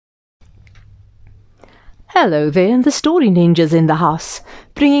Hello there, the Story Ninjas in the house,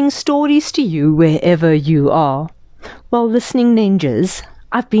 bringing stories to you wherever you are. Well, listening ninjas,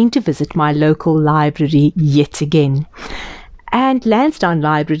 I've been to visit my local library yet again. And Lansdowne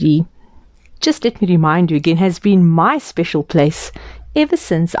Library, just let me remind you again, has been my special place ever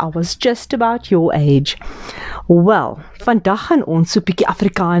since I was just about your age. Wel, vandag gaan ons so 'n bietjie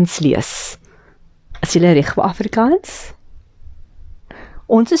Afrikaans lees. Is julle reg vir Afrikaans?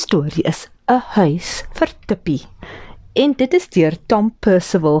 Ons storie is 'n huis vir Tippie en dit is deur Tom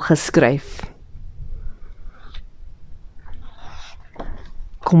Percival geskryf.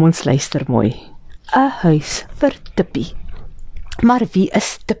 Kom ons luister mooi. 'n Huis vir Tippie. Maar wie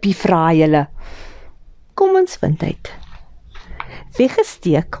is Tippie, vra julle? Kom ons vind uit.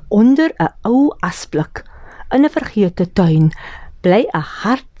 Weggesteek onder 'n ou asblik in 'n vergete tuin bly 'n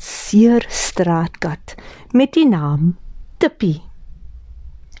hartseer straatkat met die naam Tippie.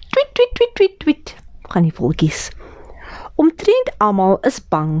 Tweet, tweet, tweet, tweet, tweet, gaan die voeltjies. Omtrent almal is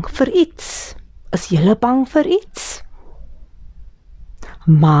bang vir iets. Is julle bang vir iets?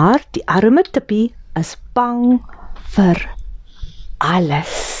 Maar die arme Tippie is bang vir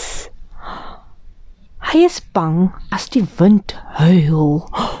alles. Hy is bang as die wind huil.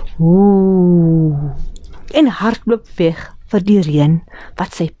 Ooh. En hardloop weg vir die reën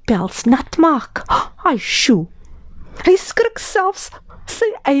wat sy pels nat maak. Ai, sjoe. Hy skrik selfs sy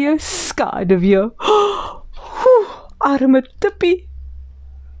eie skaduwee. Arme Tippie.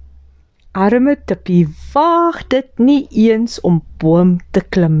 Arme Tippie waag dit nie eens om boom te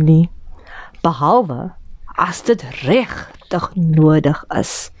klim nie, behalwe as dit regtig nodig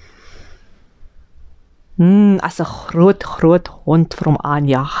is. As 'n groot hond vir hom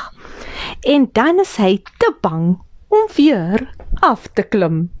aanjag. En dan is hy te bang om weer af te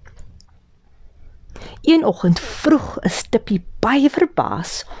klim. Een oggend vroeg is Tippie baie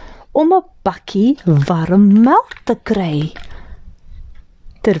verbaas om 'n bakkie warm melk te kry.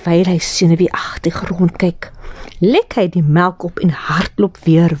 Terwyl hy senuweeagtig rondkyk, lek hy die melk op en hardloop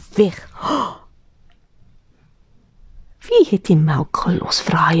weer weg. Wie het die melk gelos,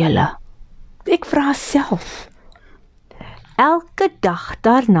 vra julle? Ek vra self. Elke dag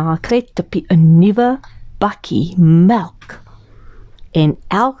daarna kry Tippie 'n nuwe bakkie melk. En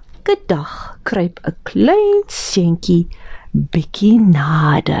elke dag kruip 'n klein seentjie bietjie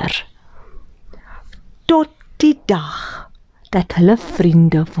nader. Tot die dag dat hulle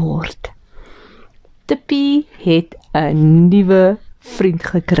vriende word. Tippie het 'n nuwe vriend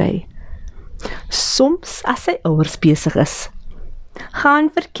gekry. Soms as sy ouers besig is, gaan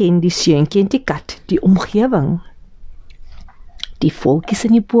verken die seentjie en die kat die omgewing. Die voeltjies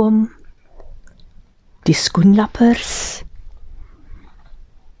in die boom, die skoenlappers,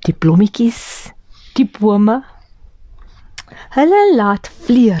 die blommetjies, die bome. Hulle laat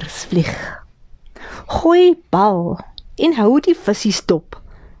vleers vlieg, gooi bal en hou die vissies dop.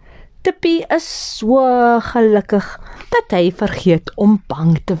 Tippie is so gelukkig dat hy vergeet om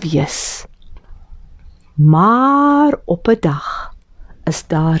bang te wees. Maar op 'n dag is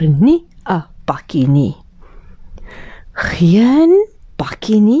daar nie 'n bakkie nie. Geen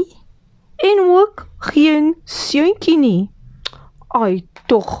bakkie nie en ook geen seentjie nie. Ai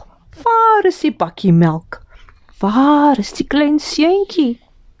tog, waar is die bakkie melk? Waar is die klein seentjie?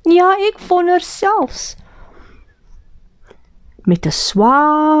 Ja, ek wonder selfs. Met 'n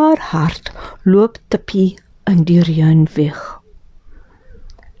swaar hart loop Tippie in die reën weg.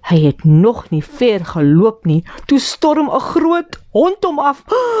 Hy het nog nie ver geloop nie, toe storm 'n groot hond hom af.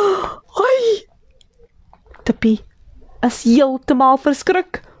 Ai! Tippie is heeltemal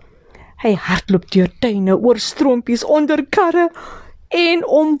verskrik. Hy hardloop deur tuine, oor stroompies, onder karre en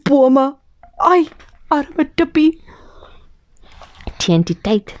om bome. Ai, arme Tippie. Teen die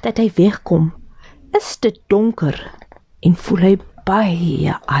tyd dat hy wegkom, is dit donker en voel hy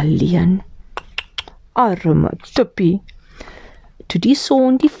baie alleen. Arme Tippie. Toe die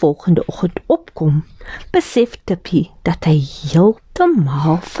son die volgende oggend opkom, besef Tippie dat hy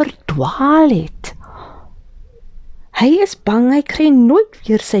heeltemal verdwaal het. Hy is bang hy kry nooit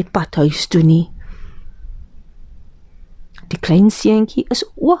weer sy pad huis toe nie. Die klein seentjie is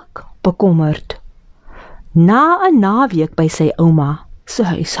ook bekommerd. Na 'n naweek by sy ouma se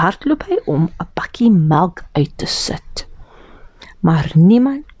huis hardloop hy om 'n bakkie melk uit te sit. Maar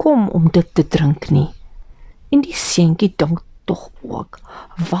niemand kom om dit te drink nie. En die seentjie dink tog ook,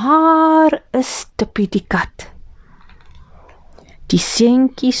 waar is Tippie die kat? Die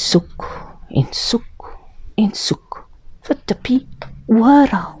seentjie soek en soek en soek vir Tippie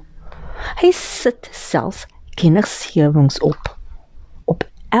oral. Hy sit selfs kennisgewings op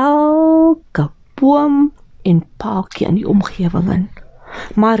elke boom en paaltjie in die omgewing in.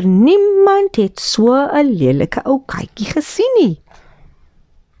 maar niemand het so 'n lelike ou katjie gesien nie.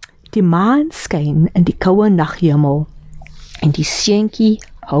 Die maan skyn in die koue naghemel en die seentjie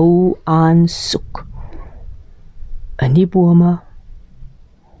hou aan soek. In die bome,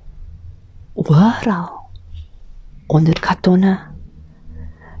 oral, onder kartonne.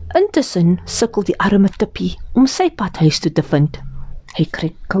 Intussen sukkel die arme Tippie om sy pad huis toe te vind. Hy kry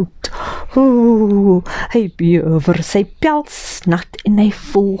koud, hy bewe, sy pels nat en hy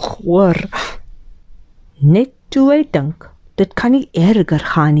voel goor. Net toe hy dink, dit kan nie erger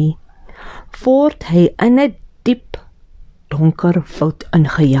gaan nie, word hy in 'n diep, donker woud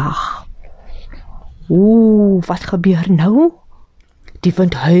ingejaag. Wat gebeur nou? Die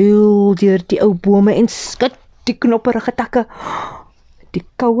wind huil deur die ou bome en skud die knopperige takke. Die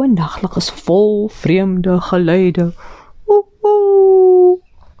koue naglig is vol vreemde geluide.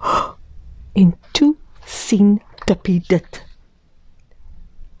 En toe sien Tippie dit.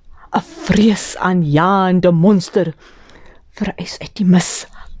 'n vreesaanjaende monster verys uit die mis,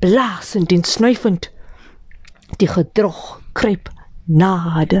 blaasend en snuifend. Die gedrog kruip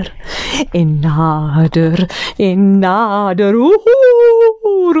nader en nader en nader.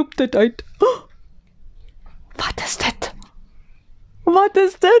 Roep dit uit. Wat is dit? Wat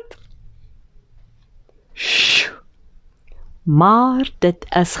is dit? Sjoe. Maar dit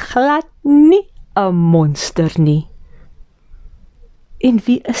is glad nie 'n monster nie. En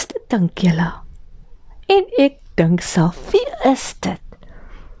wie is dit, dink julle? En ek dink self, wie is dit?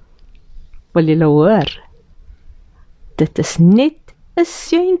 Wil julle hoor? Dit is net 'n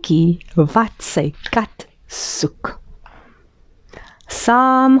seentjie wat sy kat soek.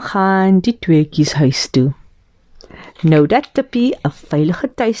 Saam gaan die tweeetjies huis toe. Nou dat Tippie 'n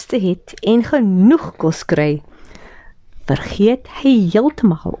veilige tuiste het en genoeg kos kry, vergeet hy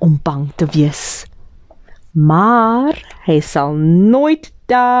heeltemal om bang te wees. Maar hy sal nooit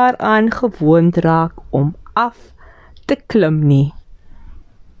daaraan gewoond raak om af te klim nie.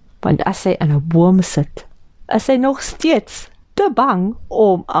 Want as hy in 'n boom sit, is hy nog steeds te bang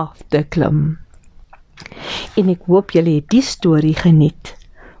om af te klim. En ek hoop julle het die storie geniet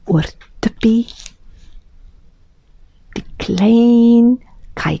oor Tippie, die klein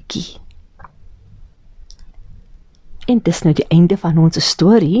katjie. En dis nou die einde van ons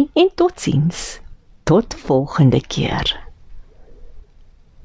storie en totsiens. Tot volgende keer.